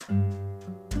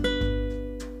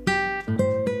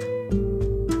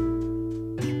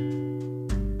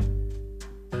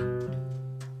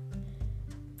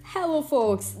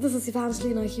folks, this is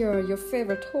Evangelina here, your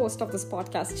favorite host of this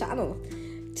podcast channel.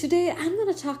 Today, I'm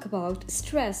going to talk about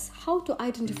stress, how to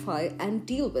identify and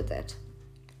deal with it.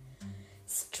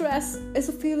 Stress is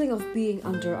a feeling of being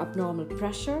under abnormal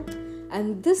pressure,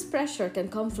 and this pressure can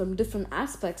come from different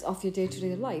aspects of your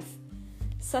day-to-day life,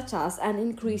 such as an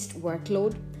increased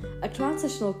workload, a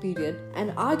transitional period,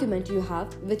 an argument you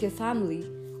have with your family,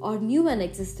 or new and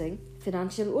existing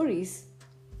financial worries.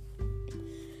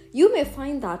 You may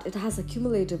find that it has a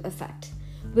cumulative effect,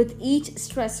 with each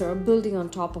stressor building on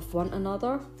top of one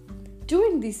another.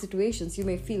 During these situations, you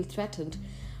may feel threatened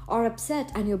or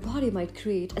upset, and your body might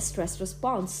create a stress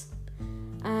response.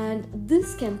 And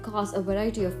this can cause a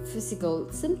variety of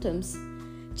physical symptoms,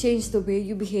 change the way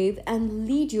you behave, and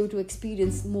lead you to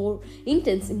experience more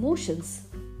intense emotions.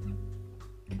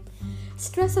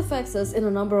 Stress affects us in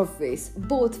a number of ways,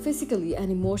 both physically and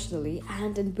emotionally,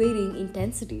 and in varying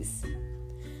intensities.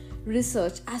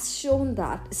 Research has shown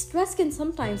that stress can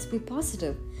sometimes be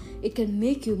positive. It can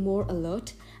make you more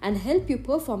alert and help you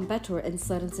perform better in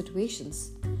certain situations.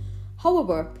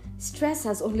 However, stress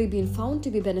has only been found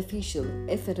to be beneficial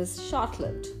if it is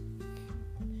short-lived.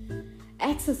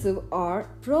 Excessive or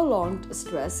prolonged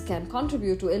stress can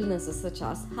contribute to illnesses such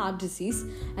as heart disease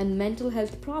and mental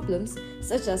health problems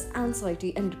such as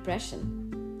anxiety and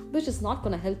depression, which is not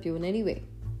going to help you in any way.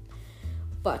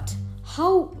 But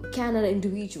how can an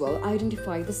individual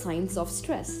identify the signs of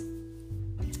stress?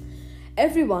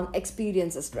 Everyone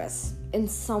experiences stress in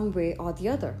some way or the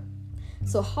other.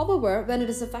 So, however, when it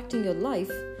is affecting your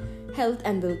life, health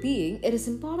and well-being, it is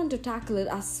important to tackle it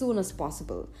as soon as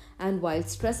possible. And while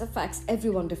stress affects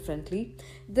everyone differently,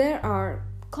 there are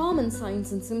common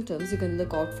signs and symptoms you can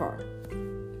look out for.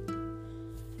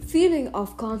 Feeling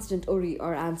of constant worry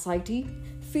or anxiety,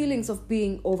 feelings of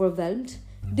being overwhelmed,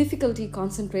 difficulty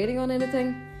concentrating on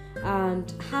anything,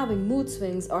 and having mood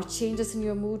swings or changes in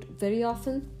your mood very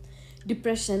often,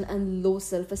 depression and low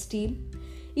self-esteem,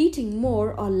 eating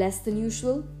more or less than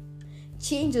usual,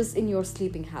 changes in your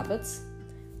sleeping habits,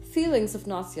 feelings of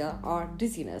nausea or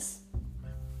dizziness.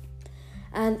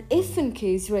 And if in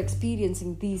case you're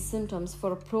experiencing these symptoms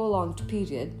for a prolonged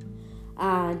period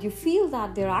and you feel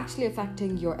that they're actually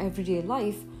affecting your everyday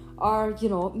life or,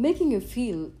 making you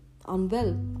feel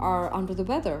unwell or under the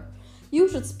weather, you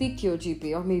should speak to your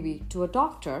GP or maybe to a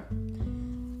doctor.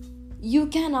 You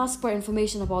can ask for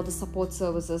information about the support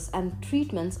services and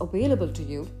treatments available to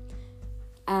you,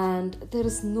 and there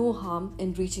is no harm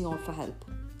in reaching out for help,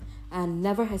 and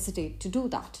never hesitate to do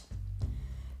that.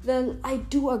 Well, I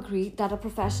do agree that a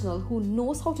professional who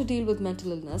knows how to deal with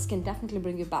mental illness can definitely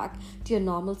bring you back to your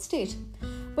normal state.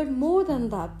 But more than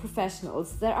that,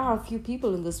 professionals, there are a few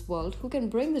people in this world who can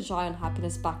bring the joy and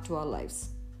happiness back to our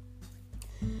lives.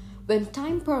 When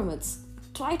time permits,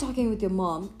 try talking with your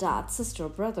mom, dad, sister,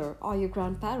 brother, or your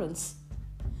grandparents.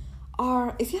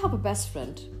 Or if you have a best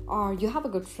friend, or you have a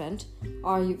good friend,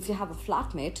 or if you have a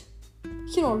flatmate,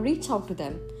 reach out to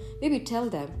them. Maybe tell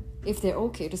them if they're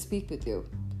okay to speak with you.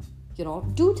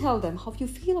 Do tell them how you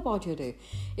feel about your day.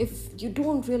 If you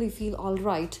don't really feel all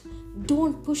right,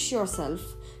 don't push yourself.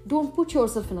 Don't put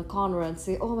yourself in a corner and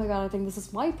say, oh my God, I think this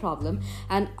is my problem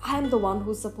and I'm the one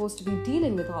who's supposed to be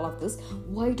dealing with all of this.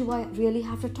 Why do I really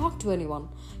have to talk to anyone?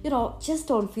 Just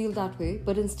don't feel that way,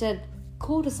 but instead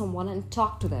go to someone and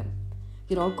talk to them.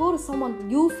 Go to someone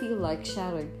you feel like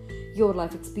sharing your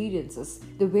life experiences,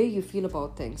 the way you feel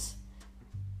about things.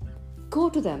 Go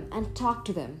to them and talk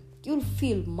to them. You'll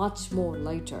feel much more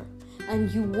lighter and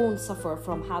you won't suffer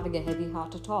from having a heavy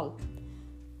heart at all.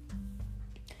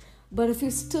 But if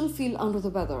you still feel under the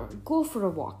weather, go for a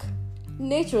walk.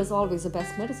 Nature is always the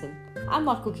best medicine. I'm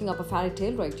not cooking up a fairy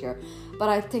tale right here, but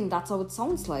I think that's how it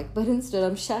sounds like. But instead,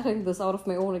 I'm sharing this out of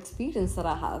my own experience that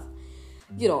I have.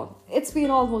 It's been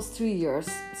almost 3 years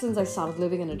since I started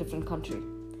living in a different country.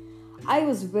 I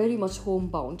was very much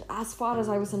homebound as far as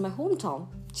I was in my hometown,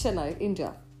 Chennai,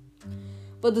 India.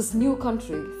 But this new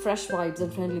country, fresh vibes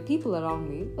and friendly people around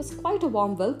me was quite a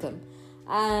warm welcome,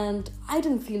 and I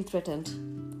didn't feel threatened.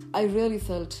 I really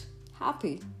felt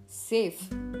happy, safe.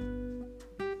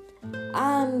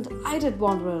 And I did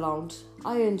wander around.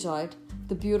 I enjoyed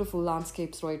the beautiful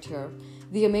landscapes right here,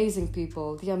 the amazing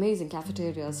people, the amazing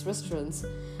cafeterias, restaurants,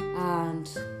 and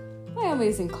my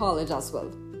amazing college as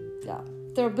well. Yeah,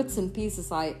 there are bits and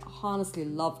pieces I honestly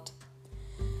loved.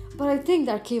 But I think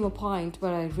there came a point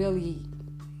where I really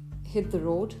hit the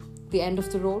road, the end of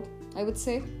the road, I would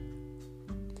say.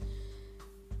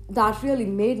 That really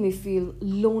made me feel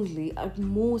lonely at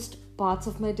most parts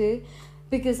of my day,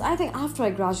 because I think after I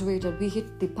graduated, we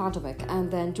hit the pandemic,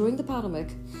 and then during the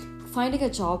pandemic, finding a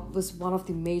job was one of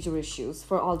the major issues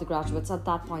for all the graduates at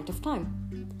that point of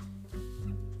time.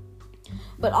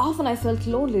 But often I felt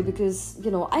lonely because,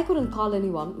 I couldn't call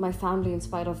anyone, my family, in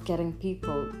spite of getting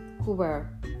people who were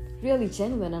really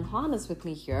genuine and honest with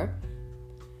me here.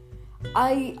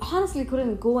 I honestly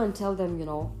couldn't go and tell them,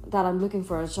 that I'm looking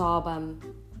for a job.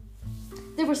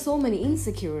 There were so many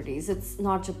insecurities. It's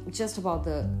not just about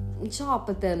the job,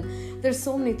 but then there's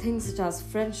so many things such as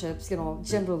friendships,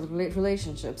 general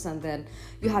relationships, and then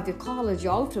you have your college,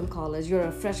 you're out from college, you're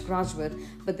a fresh graduate,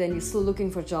 but then you're still looking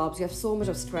for jobs. You have so much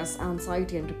of stress,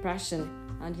 anxiety, and depression,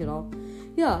 and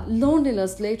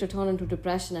loneliness later turned into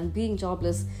depression, and being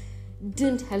jobless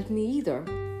didn't help me either.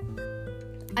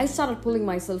 I started pulling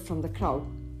myself from the crowd.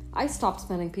 I stopped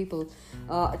spending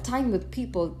time with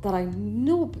people that I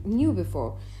knew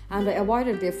before, and I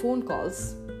avoided their phone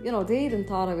calls. They even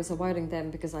thought I was avoiding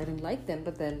them because I didn't like them,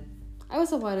 but then I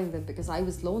was avoiding them because I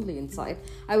was lonely inside.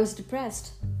 I was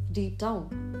depressed deep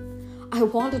down. I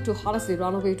wanted to honestly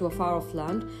run away to a far-off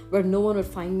land where no one would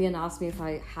find me and ask me if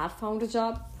I had found a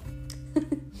job.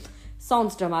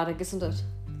 Sounds dramatic, isn't it?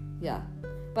 Yeah,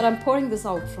 but I'm pouring this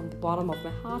out from the bottom of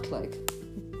my heart,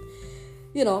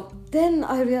 Then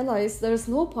I realized there is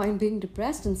no point being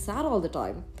depressed and sad all the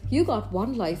time. You got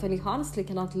one life and you honestly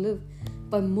cannot live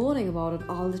by moaning about it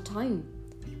all the time.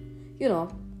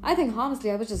 I think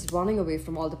honestly I was just running away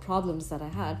from all the problems that I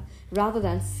had rather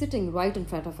than sitting right in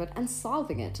front of it and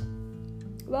solving it.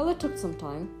 Well, it took some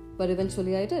time, but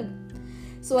eventually I did.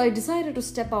 So I decided to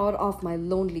step out of my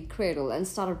lonely cradle and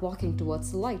started walking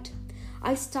towards the light.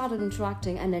 I started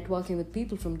interacting and networking with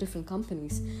people from different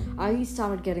companies. I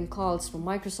started getting calls from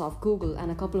Microsoft, Google,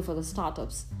 and a couple of other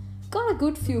startups. Got a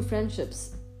good few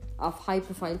friendships of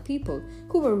high-profile people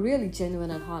who were really genuine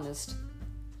and honest.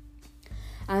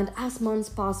 And as months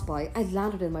passed by, I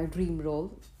landed in my dream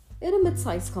role in a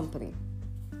mid-sized company.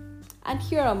 And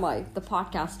here am I, the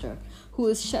podcaster, who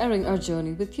is sharing our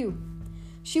journey with you.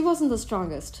 She wasn't the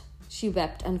strongest. She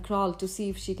wept and crawled to see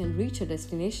if she can reach her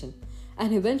destination.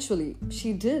 And eventually,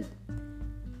 she did.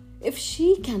 If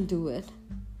she can do it,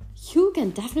 you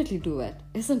can definitely do it,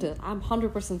 isn't it? I'm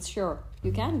 100% sure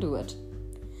you can do it.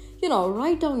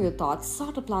 Write down your thoughts,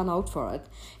 sort a plan out for it.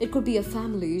 It could be a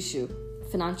family issue,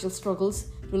 financial struggles,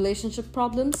 relationship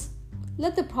problems.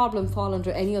 Let the problem fall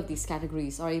under any of these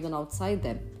categories or even outside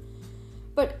them.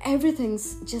 But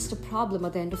everything's just a problem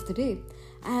at the end of the day,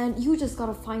 and you just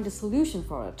gotta find a solution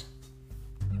for it.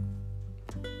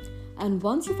 And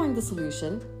once you find the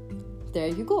solution, there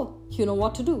you go. You know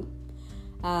what to do.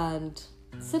 And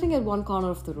sitting at one corner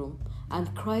of the room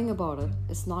and crying about it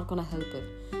is not going to help it.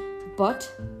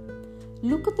 But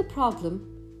look at the problem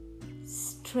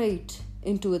straight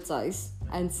into its eyes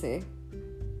and say,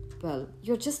 well,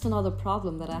 you're just another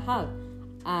problem that I have,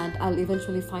 and I'll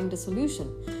eventually find a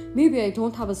solution. Maybe I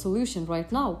don't have a solution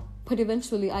right now, but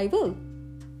eventually I will.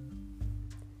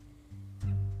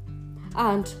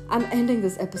 And I'm ending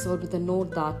this episode with a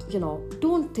note that,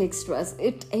 don't take stress.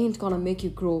 It ain't gonna make you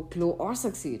grow, glow, or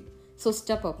succeed. So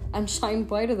step up and shine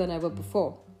brighter than ever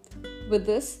before. With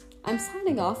this, I'm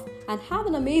signing off and have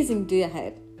an amazing day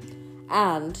ahead.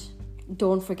 And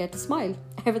don't forget to smile.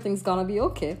 Everything's gonna be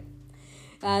okay.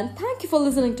 And thank you for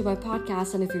listening to my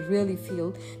podcast. And if you really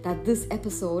feel that this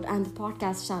episode and the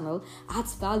podcast channel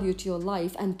adds value to your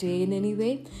life and day in any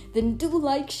way, then do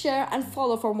like, share, and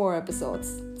follow for more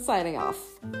episodes. Signing off.